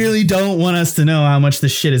really don't want us to know how much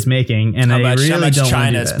this shit is making, and how much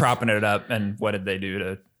China's propping it up, and what did they do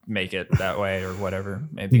to make it that way or whatever?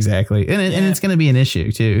 Maybe exactly, and it's going to be an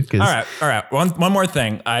issue too. All right. One more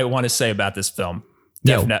thing I want to say about this film.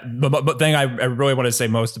 But thing I really want to say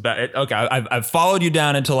most about it. Okay, I've followed you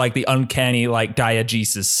down into like the uncanny like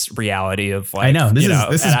diegesis reality of like. I know this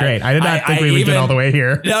is great. I did not think we would get all the way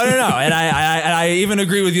here. No, and I even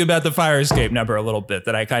agree with you about the fire escape number a little bit.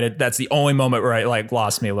 That's the only moment where I like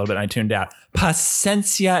lost me a little bit. And I tuned out.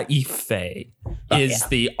 Paciencia y fe is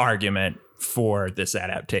the argument for this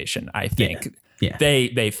adaptation. I think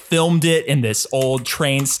they filmed it in this old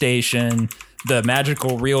train station. The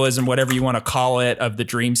magical realism, whatever you want to call it, of the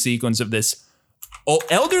dream sequence of this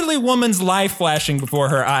elderly woman's life flashing before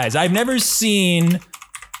her eyes. I've never seen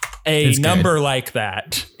a number like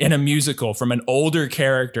that in a musical from an older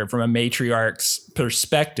character, from a matriarch's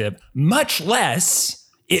perspective, much less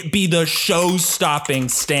it be the show-stopping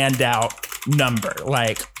standout number.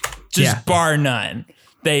 Like, just bar none.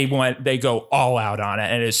 They go all out on it,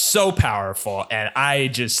 and it is so powerful. And I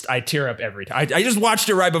tear up every time. I just watched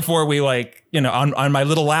it right before we on my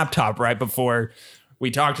little laptop right before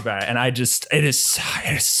we talked about it. And it is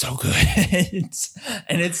so good. It's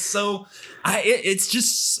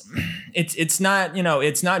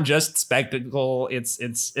not just spectacle.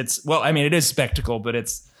 It is spectacle, but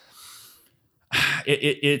it's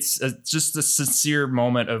just a sincere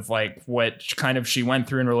moment of like what kind of she went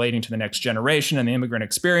through in relating to the next generation and the immigrant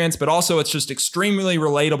experience. But also it's just extremely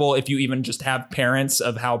relatable if you even just have parents,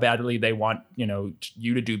 of how badly they want,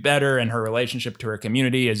 you to do better. And her relationship to her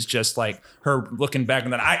community is just like her looking back,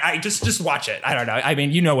 and then I just watch it. I don't know. I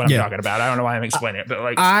mean, you know what I'm talking about. I don't know why I'm explaining it, but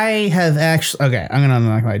like I have actually, okay, I'm not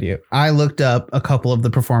gonna lie to you. I looked up a couple of the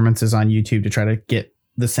performances on YouTube to try to get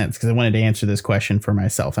the sense, because I wanted to answer this question for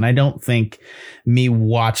myself, and I don't think me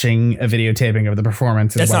watching a videotaping of the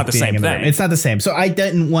performance is not the same thing. It's not the same. So I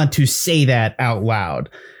didn't want to say that out loud.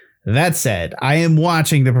 That said, I am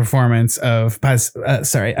watching the performance of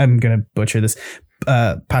I'm gonna butcher this,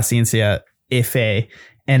 Paciencia y fe,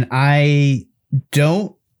 and the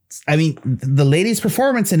lady's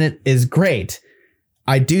performance in it is great.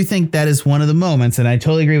 I do think that is one of the moments, and I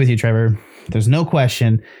totally agree with you, Trevor. There's no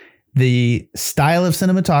question. The style of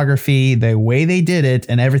cinematography, the way they did it,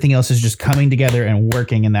 and everything else is just coming together and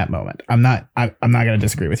working in that moment. I'm not going to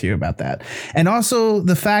disagree with you about that. And also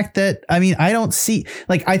the fact that, I don't see,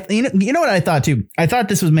 like, you know what I thought too? I thought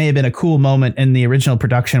this may have been a cool moment in the original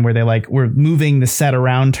production where they were moving the set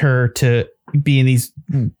around her to be in these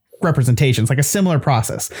representations, like a similar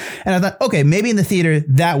process. And I thought, okay, maybe in the theater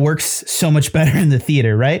that works so much better in the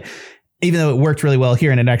theater, right? Even though it worked really well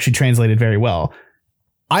here and it actually translated very well.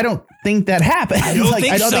 I don't think that happened. I don't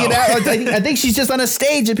think so. I think she's just on a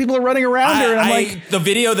stage and people are running around her. And the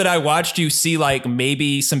video that I watched, you see like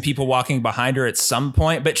maybe some people walking behind her at some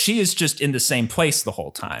point, but she is just in the same place the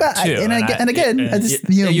whole time too.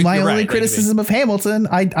 My only criticism of Hamilton,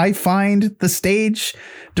 I find the stage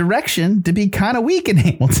direction to be kind of weak in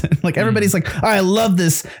Hamilton. Like everybody's like, oh, I love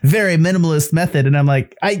this very minimalist method, and I'm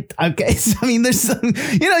like, there's some,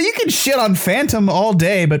 you can shit on Phantom all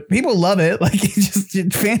day, but people love it. Like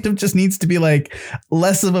Phantom just needs to be like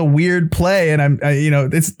less of a weird play, and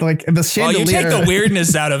it's like the chandelier. Well, you take the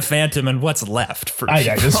weirdness out of Phantom, and what's left for it's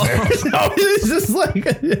just like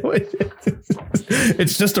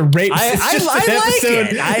it's just a rape. I like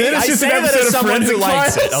it. I say that as someone who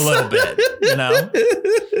likes it a little bit,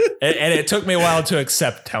 and it took me a while to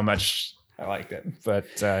accept how much I liked it, but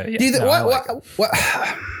I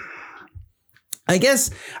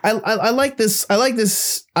guess I like this. I like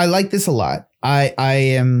this a lot. I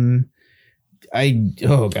have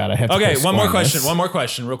to. Okay, one more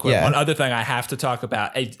question real quick. Yeah. One other thing I have to talk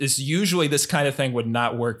about is usually this kind of thing would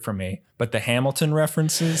not work for me, but the Hamilton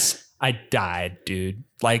references, I died, dude.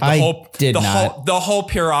 Like the whole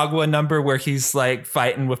Piragua number where he's like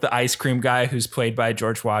fighting with the ice cream guy who's played by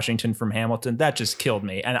George Washington from Hamilton, that just killed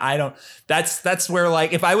me. And that's where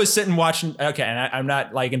like if I was sitting watching, okay, and I'm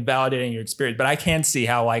not like invalidating your experience, but I can see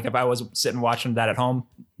how like if I was sitting watching that at home,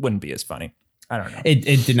 wouldn't be as funny. I don't know.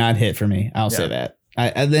 It did not hit for me. I'll say that.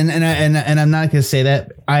 And I'm not going to say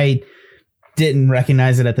that. didn't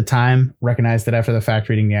recognize it at the time, recognized it after the fact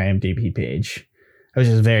reading the IMDb page. I was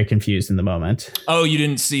just very confused in the moment. Oh, you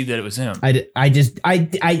didn't see that it was him.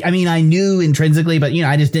 I mean, I knew intrinsically, but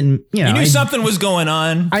I just didn't, You knew something was going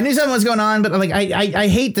on. I knew something was going on, but like, I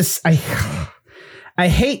hate this. I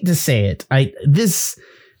hate to say it.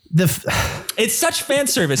 It's such fan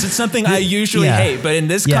service. It's something I usually hate, but in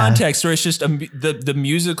this context where it's just the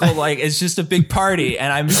musical, like it's just a big party,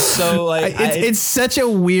 and I'm so like, it's such a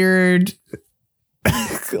weird,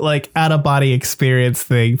 like out of body experience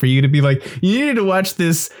thing for you to be like, you needed to watch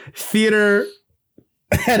this theater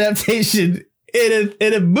adaptation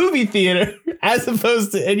in a movie theater as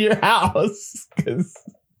opposed to in your house.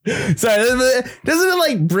 Sorry, doesn't it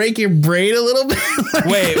like break your brain a little bit?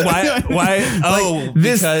 Wait, why? Oh, like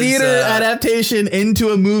this theater adaptation into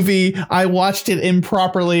a movie. I watched it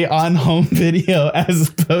improperly on home video as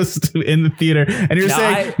opposed to in the theater. And you're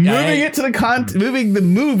saying moving the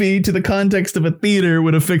movie to the context of a theater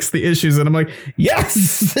would have fixed the issues. And I'm like,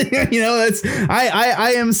 yes, that's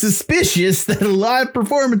I am suspicious that a live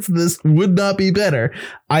performance of this would not be better.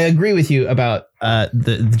 I agree with you about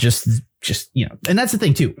and that's the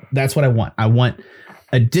thing too. That's what I want. I want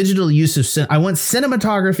a digital use of I want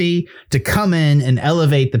cinematography to come in and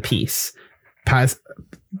elevate the piece.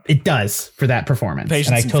 It does for that performance. Patience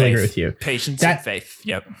and I totally agree with you. Patience and faith.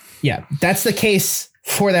 Yep. Yeah, that's the case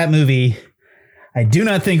for that movie. I do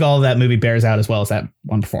not think all of that movie bears out as well as that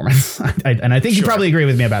one performance. And I think you probably agree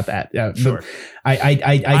with me about that. Yeah, sure. I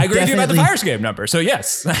agree with you about the fire escape number. So yes.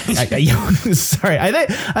 Sorry.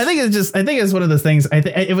 I think it's one of those things.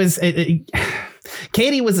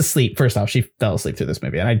 Katie was asleep. First off, she fell asleep through this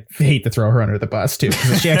movie, and I hate to throw her under the bus too,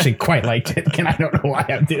 because she actually quite liked it. And I don't know why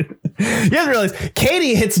I did. You have to realize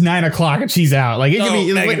Katie hits 9 o'clock and she's out. Like it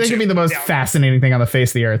could be the most fascinating thing on the face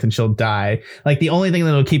of the earth, and she'll die. Like the only thing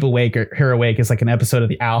that'll keep her awake is like an episode of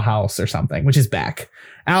the Owl House or something, which is back.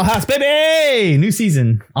 Owl House, baby, new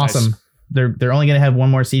season, awesome. Nice. They're only gonna have one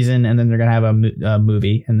more season, and then they're gonna have a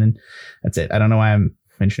movie, and then that's it. I don't know why I'm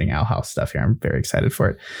mentioning Owl House stuff here. I'm very excited for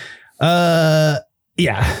it.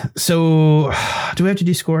 Yeah. So do we have to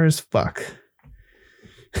do scores? Fuck.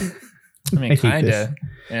 I mean, kind of.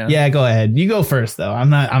 Yeah, go ahead. You go first, though. I'm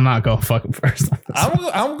not going fucking first.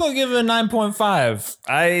 I'm going to give it a 9.5.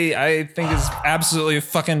 I think it's absolutely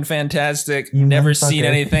fucking fantastic. Never seen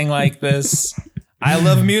anything like this. I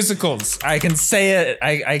love musicals. I can say it.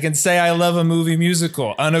 I can say I love a movie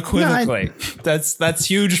musical unequivocally. That's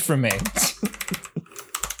huge for me.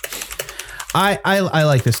 I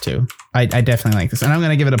like this too. I definitely like this, and I'm going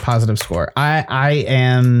to give it a positive score. I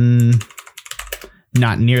am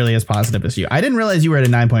not nearly as positive as you. I didn't realize you were at a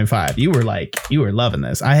 9.5. You were loving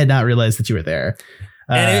this. I had not realized that you were there.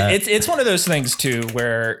 And it's one of those things too,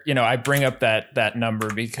 where I bring up that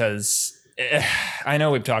number because I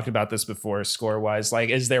know we've talked about this before, score wise. Like,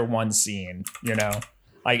 is there one scene?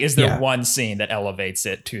 Like, is there one scene that elevates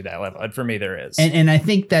it to that level? And for me, there is. And I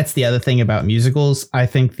think that's the other thing about musicals. I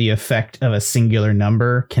think the effect of a singular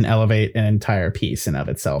number can elevate an entire piece in of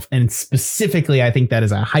itself. And specifically, I think that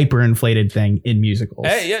is a hyperinflated thing in musicals.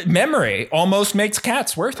 Memory almost makes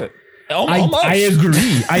Cats worth it. I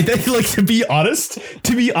agree. I think, like, to be honest,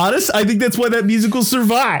 I think that's why that musical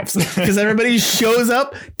survives, because everybody shows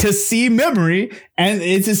up to see Memory, and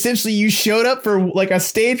it's essentially you showed up for like a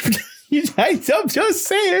stage. I'm just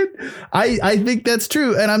saying. I think that's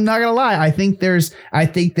true, and I'm not gonna lie. I think there is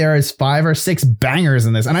 5 or 6 bangers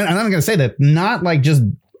in this, and I'm gonna say that not like just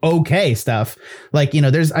okay stuff. Like,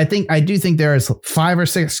 I do think there is 5 or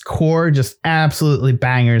 6 core just absolutely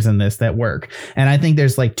bangers in this that work, and I think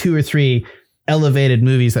there's like 2 or 3 elevated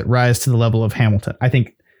movies that rise to the level of Hamilton. I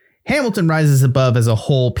think Hamilton rises above as a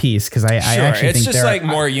whole piece because I actually it's think just like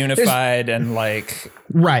more unified and like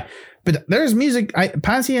right. But there's music.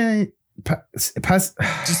 Just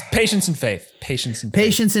patience and faith. Patience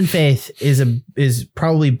and faith is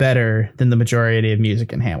probably better than the majority of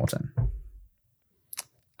music in Hamilton.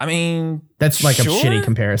 I mean, that's like a shitty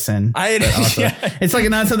comparison. It's like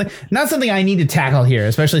not something I need to tackle here,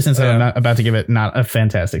 especially since I'm not about to give it not a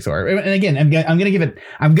fantastic score. And again, I'm gonna give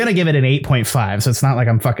it an 8.5. So it's not like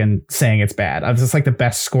I'm fucking saying it's bad. It's just like the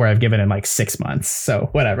best score I've given in like 6 months. So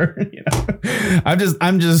whatever, I'll give it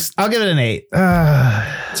an 8.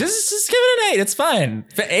 Just give it an 8. It's fine.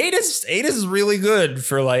 8 is really good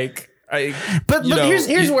for like. But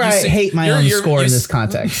here's where I hate my own score in this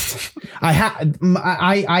context.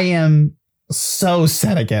 I am so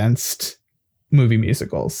set against movie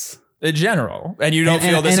musicals in general, and you don't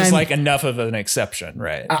feel this is like enough of an exception,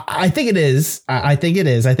 right? I think it is. I think it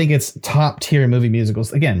is. I think it's top tier movie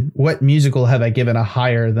musicals. Again, what musical have I given a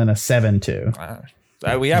higher than a 7 to?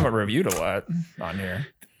 We haven't reviewed a lot on here.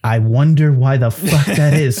 I wonder why the fuck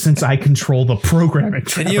that is, since I control the programming.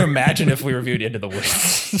 Can you imagine if we reviewed Into the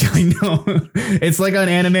Woods? I know. It's like on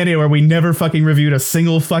Animania where we never fucking reviewed a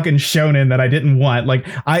single fucking shonen that I didn't want. Like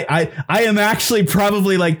I am actually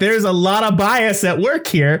probably like, there's a lot of bias at work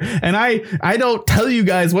here, and I don't tell you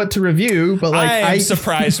guys what to review, but like I'm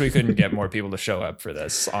surprised we couldn't get more people to show up for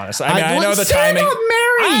this, honestly. I mean, I know the Sarah timing. got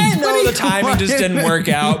married. I know the timing just didn't work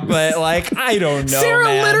out, but like, I don't know. Sarah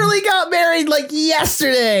man. literally got married like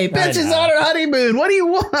yesterday. Bitch is on her honeymoon. What do you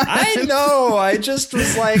want? I know. I just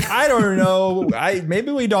was like, I don't know.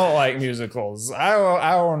 Maybe we don't like musicals.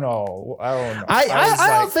 I don't know.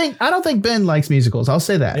 I don't think Ben likes musicals. I'll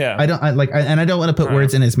say that. Yeah. I don't want to put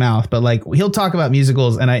words in his mouth, but like he'll talk about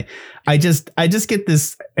musicals, and I just get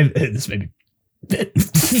this. And this maybe.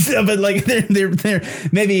 But like there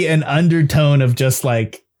maybe an undertone of just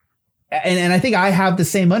like, and I think I have the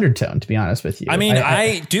same undertone, to be honest with you. I mean,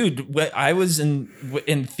 I was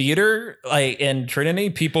in theater, like in Trinity,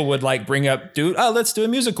 people would like bring up, let's do a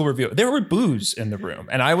musical review. There were boos in the room,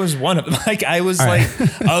 and I was one of them. Like I was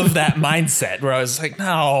of that mindset where I was like,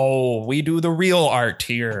 no, we do the real art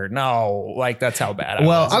here. No, like that's how bad I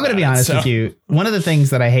was. I'm going to be honest with you. One of the things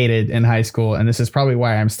that I hated in high school, and this is probably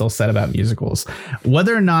why I'm still sad about musicals,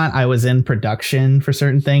 whether or not I was in production for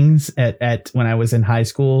certain things at when I was in high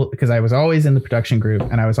school, because I was always in the production group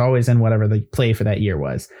and I was always in whatever the play for that year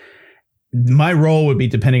was. My role would be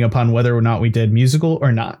depending upon whether or not we did musical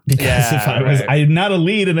or not. Because if I'm not a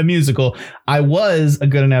lead in a musical, I was a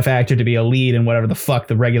good enough actor to be a lead in whatever the fuck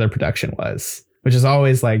the regular production was, which is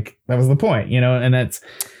always like, that was the point, you know, and that's.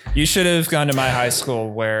 You should have gone to my high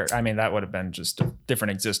school where, I mean, that would have been just a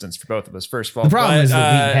different existence for both of us, first of all. The problem is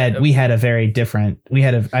that we had a very different,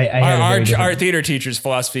 our theater teacher's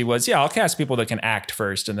philosophy was, I'll cast people that can act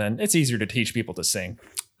first, and then it's easier to teach people to sing.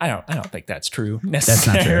 I don't think that's true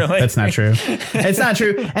necessarily. That's not true. It's not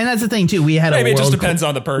true. And that's the thing too. We had it just depends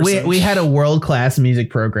on the person. We had a world-class music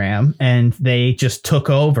program, and they just took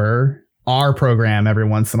over our program every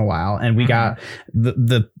once in a while, and we got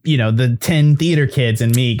the 10 theater kids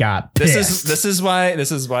and me got pissed. This is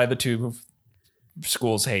why the two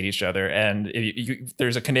schools hate each other. And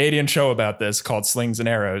there's a Canadian show about this called Slings and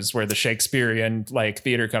Arrows, where the Shakespearean like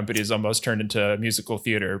theater company is almost turned into musical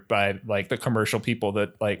theater by like the commercial people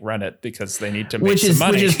that like run it, because they need to make some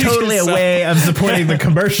money. Which is totally a way of supporting the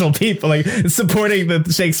commercial people, like supporting the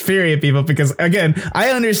Shakespearean people. Because again, I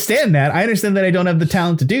understand that I don't have the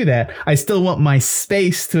talent to do that. I still want my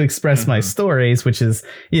space to express my stories, which is,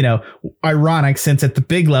 ironic, since at the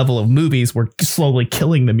big level of movies, we're slowly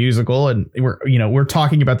killing the musical, and we're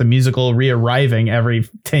talking about the musical re-arriving every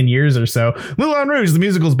 10 years or so. Moulin Rouge, the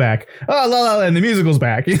musical's back. Oh, La La Land, the musical's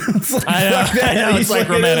back. It's like, I know. It's like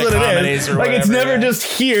romantic comedies or whatever. Like, it's never just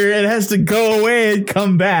here. It has to go away and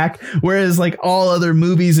come back. Whereas like all other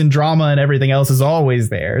movies and drama and everything else is always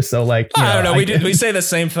there. So like, I don't know. We say the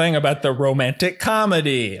same thing about the romantic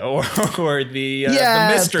comedy or the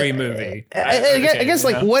mystery movie. I guess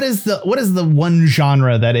what is the one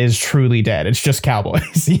genre that is truly dead? It's just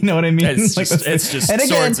cowboys. You know what I mean? It's just and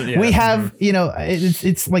again, we have,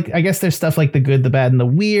 it's like, I guess there's stuff like The Good, the Bad, and the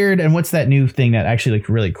Weird. And what's that new thing that actually looked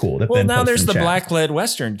really cool? That now there's the Blacklead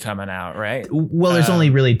Western coming out, right? Well, there's only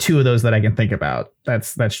really two of those that I can think about.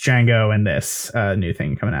 That's Django and this new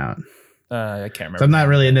thing coming out. I can't remember. So I'm not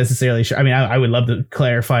really necessarily sure. I mean, I would love to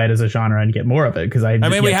clarify it as a genre and get more of it, because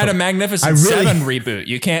we had a Magnificent Seven reboot.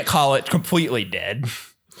 You can't call it completely dead.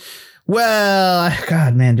 Well,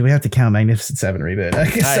 God, man, do we have to count Magnificent Seven reboot?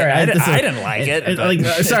 Sorry, I didn't like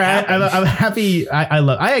it. Sorry, I'm happy. I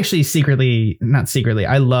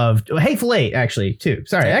loved Hateful Eight, actually, too.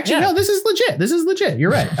 Sorry, no, this is legit.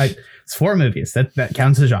 You're right. It's 4 movies. That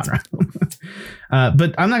counts as genre.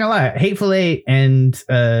 But I'm not gonna lie, Hateful Eight and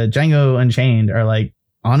Django Unchained are like,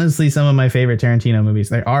 honestly, some of my favorite Tarantino movies.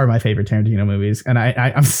 They are my favorite Tarantino movies. And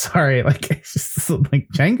I'm sorry, like, it's just like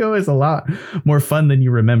Django is a lot more fun than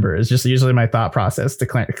you remember. It's just usually my thought process to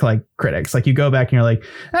like critics. Like, you go back and you're like,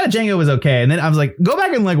 Django was okay. And then I was like, go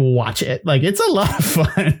back and like watch it. Like, it's a lot of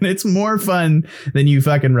fun. It's more fun than you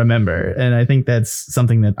fucking remember. And I think that's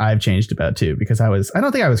something that I've changed about too, because I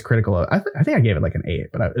don't think I was critical of, I think I gave it like an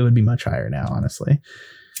 8, but it would be much higher now, honestly.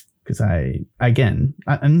 Because some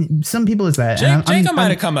people is that Django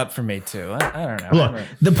might have come up for me too. I don't know. Look,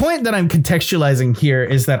 the point that I'm contextualizing here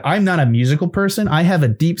is that I'm not a musical person. I have a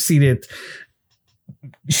deep-seated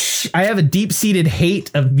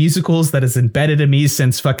hate of musicals that is embedded in me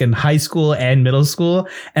since fucking high school and middle school,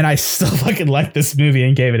 and I still fucking like this movie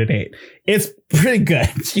and gave it an 8. It's pretty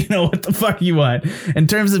good. You know, what the fuck you want? In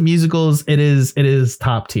terms of musicals, it is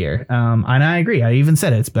top tier. And I agree. I even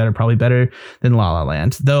said it's probably better than La La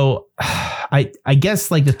Land. Though I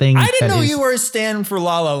guess like the thing. I didn't know you were a stand for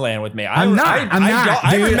La La Land with me. I'm not.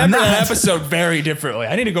 I remember that episode very differently.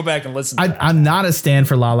 I need to go back and listen to that. I'm not a stand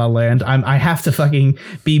for La La Land. I have to fucking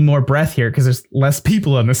be more breath here because there's less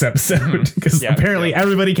people on this episode because apparently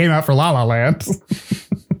everybody came out for La La Land.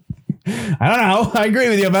 I don't know. I agree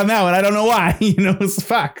with you about that one. I don't know why. It's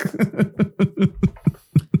fuck.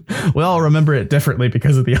 We all remember it differently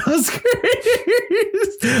because of the Oscars.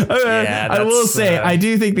 I will say, I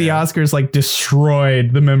do think the Oscars like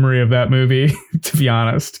destroyed the memory of that movie, to be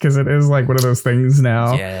honest, because it is like one of those things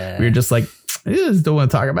now. Yeah. We're just like, I just don't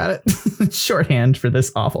want to talk about it. Shorthand for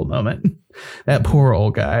this awful moment. That poor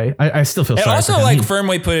old guy. I still feel sorry. It also for him. like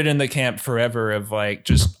firmly put it in the camp forever of like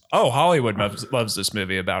just, Hollywood loves this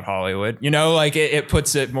movie about Hollywood. Like it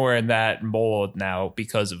puts it more in that mold now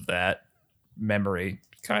because of that memory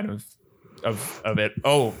kind of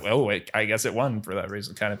it. I guess it won for that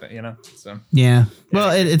reason, kind of thing, So yeah.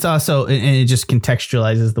 Well, it's also, and it just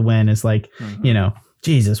contextualizes the win as like,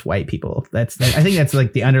 Jesus, white people. I think that's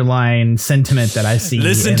like the underlying sentiment that I see.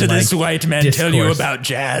 Listen to this like, white man discourse. tell you about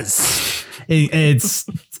jazz.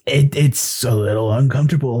 It's a little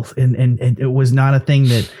uncomfortable, and it was not a thing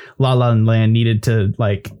that La La Land needed to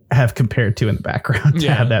like have compared to in the background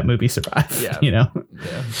to have that movie survive. Yeah.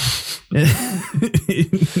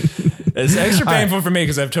 It's extra painful for me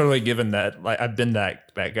because I've totally given that. Like I've been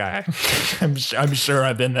that guy. I'm sure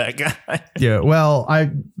I've been that guy. Yeah. Well,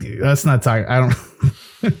 let's not talk. I don't.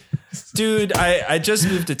 Dude, I just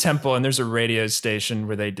moved to Temple and there's a radio station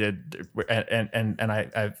where they did and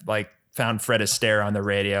I've like found Fred Astaire on the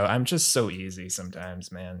radio. I'm just so easy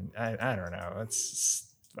sometimes, man. I don't know. It's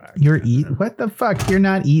what the fuck? You're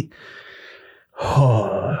not eat.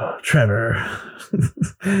 Oh, Trevor.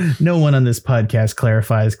 No one on this podcast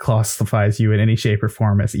classifies you in any shape or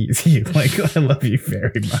form as easy. Like, I love you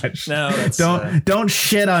very much. No, don't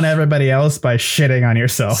shit on everybody else by shitting on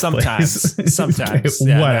yourself. Sometimes.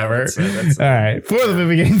 Whatever. That's all right. For the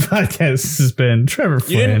Movie Gang Podcast, this has been Trevor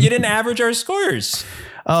Flynn. You didn't average our scores.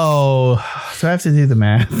 Oh, so I have to do the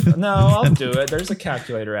math. No, I'll do it. There's a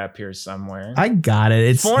calculator app here somewhere. I got it.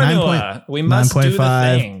 It's formula. We must do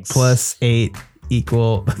the things. Plus 8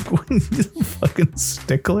 equal fucking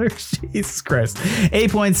stickler. Jesus Christ.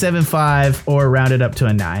 8.75 or round it up to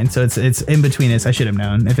a 9. So it's in between this. I should have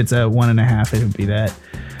known. If it's a 1.5, it would be that.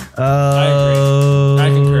 I agree. I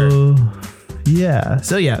concur. Yeah.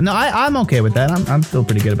 So yeah, no, I'm okay with that. I'm still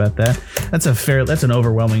pretty good about that. That's an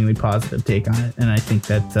overwhelmingly positive take on it, and I think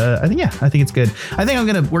that I think it's good. I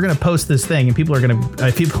think we're gonna post this thing, and people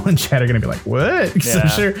in chat are gonna be like, what?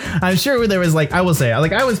 Yeah. I'm sure there was like, I will say,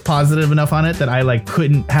 like I was positive enough on it that I like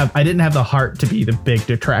I didn't have the heart to be the big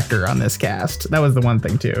detractor on this cast. That was the one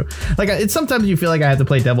thing too. Like it's sometimes you feel like I have to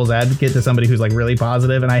play devil's advocate to somebody who's like really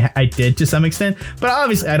positive, and I did to some extent, but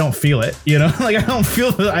obviously I don't feel it. Like I don't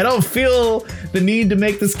feel the need to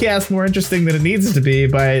make this cast more interesting than it needs to be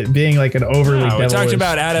by being like an overly devilish. We talked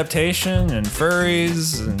about adaptation and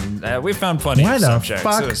furries, and we found plenty of subjects.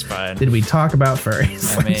 Fuck it was fine. Did we talk about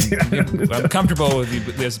furries? I mean, I'm comfortable with you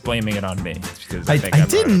just blaming it on me because I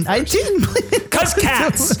didn't blame it. Cause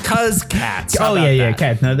cats. Oh yeah,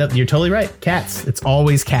 cats. No, you're totally right. Cats. It's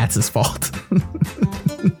always cats' fault.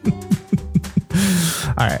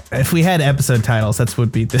 All right. If we had episode titles, that's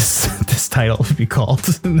would be this title would be called.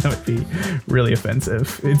 That would be really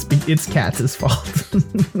offensive. It's Cats' fault.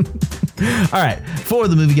 All right. For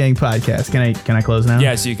the Movie Gang Podcast, can I close now?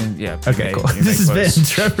 Yes, you can. Yeah. Okay, cool. This has been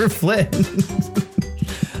Trevor Flynn.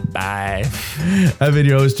 Bye. I've been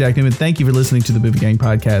your host, Jack Newman. Thank you for listening to the Movie Gang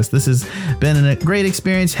Podcast. This has been a great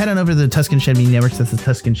experience. Head on over to the Tuscan Shed Media Network. That's the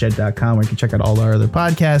TuscanShed.com, where you can check out all our other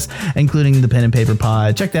podcasts, including the Pen and Paper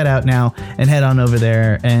Pod. Check that out now and head on over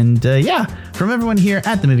there. And from everyone here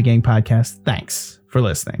at the Movie Gang Podcast, thanks for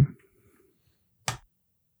listening.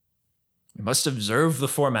 We must observe the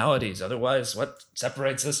formalities. Otherwise, what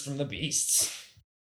separates us from the beasts?